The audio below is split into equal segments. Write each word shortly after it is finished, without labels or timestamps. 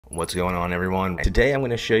What's going on, everyone? Today I'm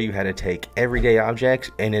going to show you how to take everyday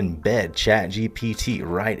objects and embed ChatGPT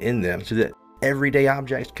right in them so that everyday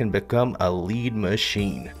objects can become a lead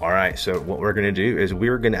machine. All right, so what we're going to do is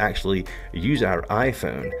we're going to actually use our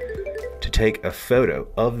iPhone to take a photo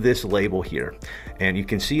of this label here. And you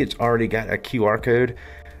can see it's already got a QR code.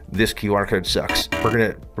 This QR code sucks. We're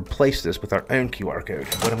going to replace this with our own QR code.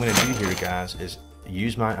 What I'm going to do here, guys, is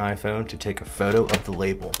use my iPhone to take a photo of the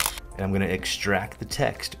label. And I'm going to extract the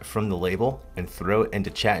text from the label and throw it into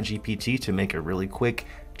ChatGPT to make a really quick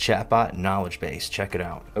chatbot knowledge base. Check it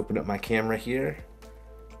out. Open up my camera here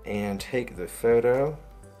and take the photo.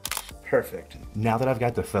 Perfect. Now that I've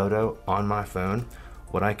got the photo on my phone,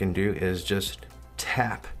 what I can do is just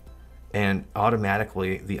tap and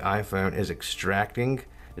automatically the iPhone is extracting.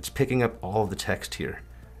 It's picking up all of the text here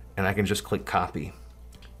and I can just click copy.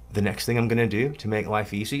 The next thing I'm going to do to make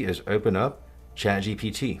life easy is open up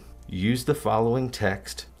ChatGPT. Use the following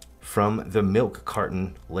text from the milk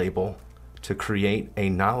carton label to create a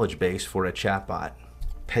knowledge base for a chatbot.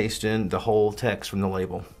 Paste in the whole text from the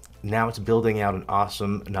label. Now it's building out an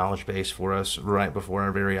awesome knowledge base for us right before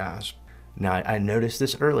our very eyes. Now I noticed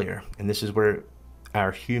this earlier, and this is where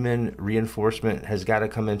our human reinforcement has got to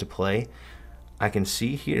come into play. I can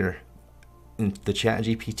see here in the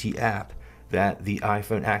ChatGPT app that the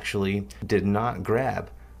iPhone actually did not grab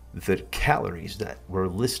the calories that were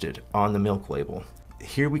listed on the milk label.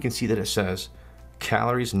 Here we can see that it says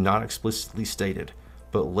calories not explicitly stated,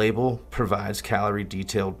 but label provides calorie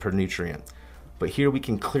detailed per nutrient. But here we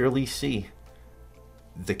can clearly see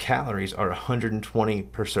the calories are 120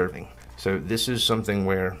 per serving. So this is something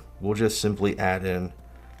where we'll just simply add in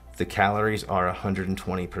the calories are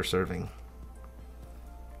 120 per serving.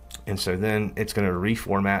 And so then it's going to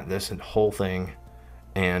reformat this whole thing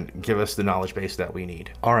and give us the knowledge base that we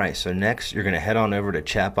need. All right, so next you're going to head on over to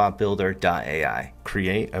chatbotbuilder.ai.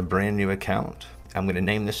 Create a brand new account. I'm going to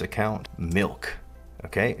name this account Milk,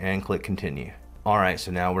 okay, and click continue. All right,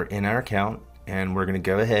 so now we're in our account and we're going to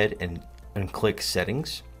go ahead and click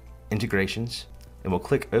settings, integrations, and we'll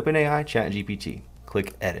click OpenAI ChatGPT.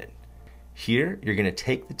 Click edit. Here you're going to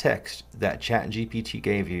take the text that ChatGPT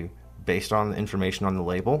gave you based on the information on the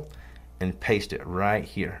label and paste it right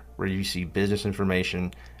here where you see business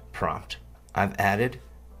information prompt. I've added,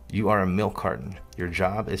 you are a milk carton. Your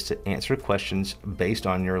job is to answer questions based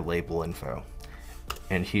on your label info.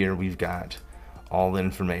 And here we've got all the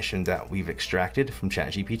information that we've extracted from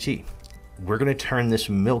ChatGPT. We're going to turn this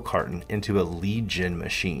milk carton into a lead gen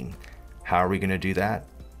machine. How are we going to do that?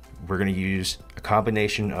 We're going to use a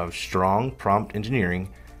combination of strong prompt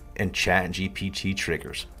engineering and ChatGPT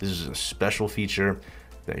triggers. This is a special feature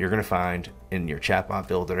that you're going to find in your Chatbot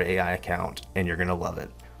Builder AI account, and you're going to love it.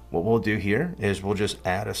 What we'll do here is we'll just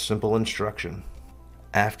add a simple instruction.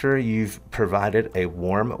 After you've provided a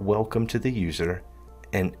warm welcome to the user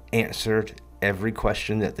and answered every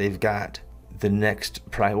question that they've got, the next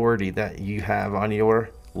priority that you have on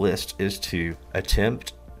your list is to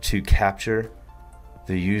attempt to capture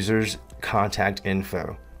the user's contact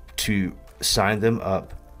info to sign them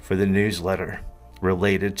up for the newsletter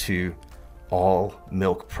related to all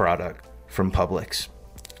milk product from Publix.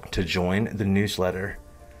 To join the newsletter,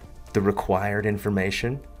 the required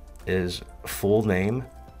information is full name,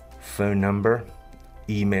 phone number,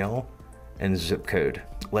 email, and zip code.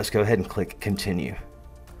 Let's go ahead and click continue.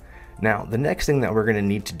 Now, the next thing that we're going to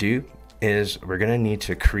need to do is we're going to need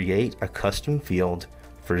to create a custom field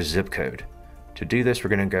for zip code. To do this, we're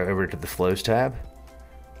going to go over to the Flows tab,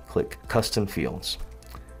 click Custom Fields,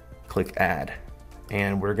 click Add,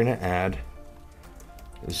 and we're going to add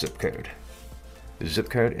zip code. The zip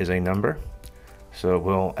code is a number, so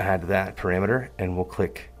we'll add that parameter and we'll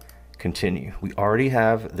click Continue. We already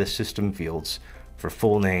have the system fields for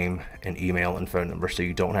full name and email and phone number, so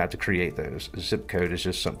you don't have to create those. Zip code is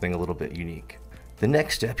just something a little bit unique. The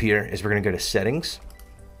next step here is we're going to go to Settings,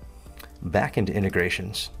 back into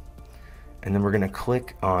Integrations, and then we're going to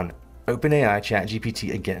click on OpenAI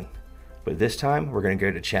ChatGPT again. But this time we're going to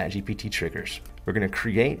go to ChatGPT triggers. We're going to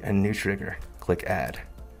create a new trigger. Click Add.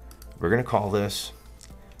 We're going to call this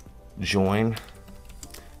Join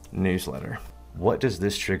Newsletter. What does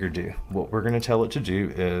this trigger do? What we're going to tell it to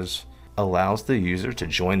do is allows the user to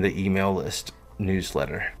join the email list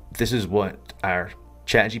newsletter. This is what our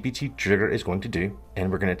ChatGPT trigger is going to do,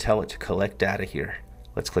 and we're going to tell it to collect data here.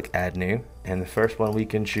 Let's click Add New, and the first one we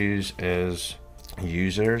can choose is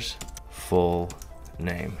user's full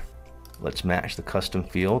name. Let's match the custom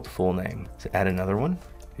field full name. To add another one,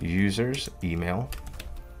 user's email,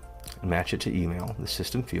 match it to email, the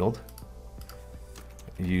system field,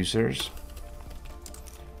 user's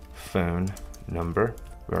phone number.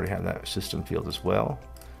 We already have that system field as well.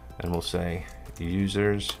 and we'll say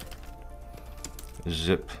users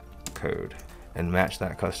zip code and match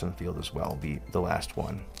that custom field as well, be the last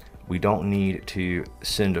one. We don't need to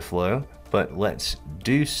send a flow, but let's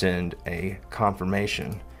do send a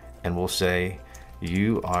confirmation, and we'll say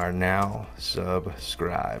you are now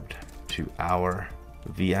subscribed to our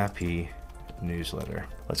VIP newsletter.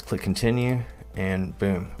 Let's click continue, and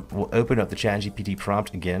boom, we'll open up the ChatGPT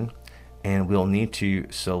prompt again, and we'll need to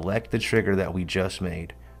select the trigger that we just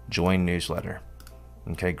made, join newsletter.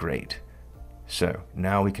 Okay, great. So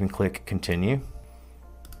now we can click continue.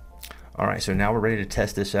 All right, so now we're ready to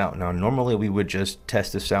test this out. Now, normally we would just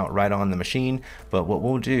test this out right on the machine, but what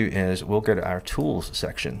we'll do is we'll go to our tools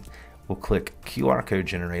section. We'll click QR code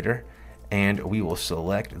generator, and we will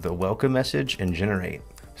select the welcome message and generate.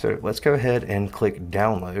 So let's go ahead and click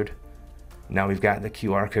download. Now we've got the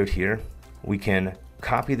QR code here. We can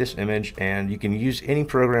copy this image, and you can use any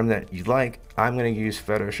program that you like. I'm going to use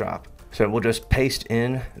Photoshop. So we'll just paste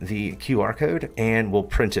in the QR code and we'll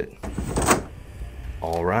print it.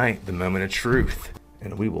 All right, the moment of truth.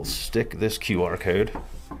 And we will stick this QR code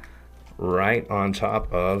right on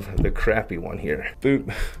top of the crappy one here.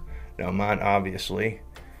 Boop. Now mine obviously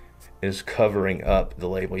is covering up the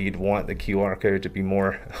label. You'd want the QR code to be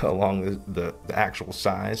more along the actual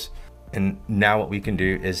size. And now what we can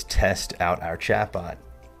do is test out our chatbot.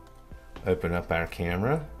 Open up our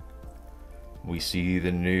camera. We see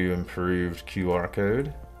the new improved QR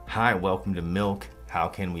code. Hi, welcome to Milk. How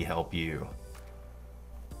can we help you?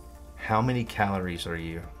 How many calories are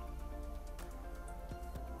you?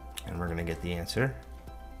 And we're gonna get the answer.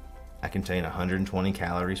 I contain 120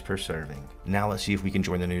 calories per serving. Now let's see if we can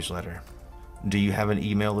join the newsletter. Do you have an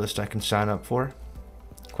email list I can sign up for?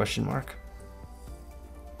 Question mark.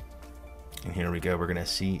 And here we go. We're gonna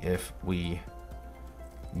see if we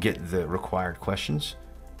get the required questions.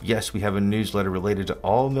 Yes, we have a newsletter related to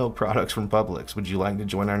all milk products from Publix. Would you like to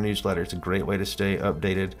join our newsletter? It's a great way to stay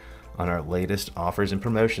updated on our latest offers and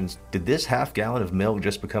promotions. Did this half gallon of milk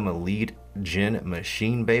just become a lead gen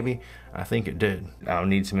machine, baby? I think it did. I'll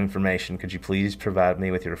need some information. Could you please provide me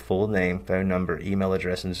with your full name, phone number, email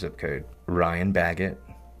address, and zip code? Ryan Baggett,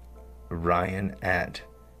 Ryan at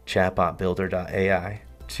chatbotbuilder.ai,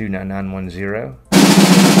 29910.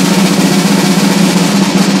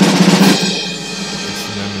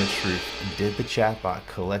 It's the moment of truth. Did the chatbot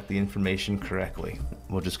collect the information correctly?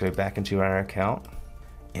 We'll just go back into our account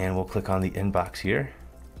and we'll click on the inbox here.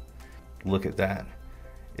 Look at that.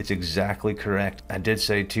 It's exactly correct. I did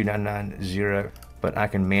say 2990, but I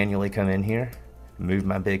can manually come in here, move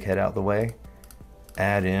my big head out the way,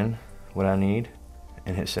 add in what I need,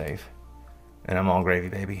 and hit save. And I'm all gravy,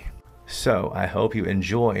 baby. So I hope you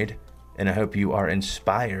enjoyed, and I hope you are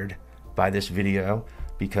inspired by this video,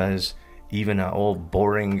 because even an old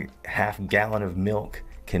boring half gallon of milk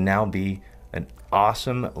can now be an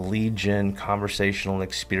awesome lead gen conversational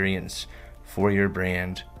experience for your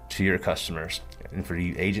brand to your customers. And for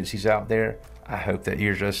you agencies out there, I hope that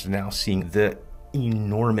you're just now seeing the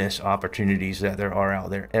enormous opportunities that there are out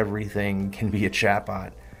there. Everything can be a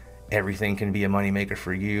chatbot. Everything can be a moneymaker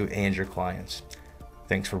for you and your clients.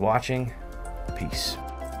 Thanks for watching. Peace.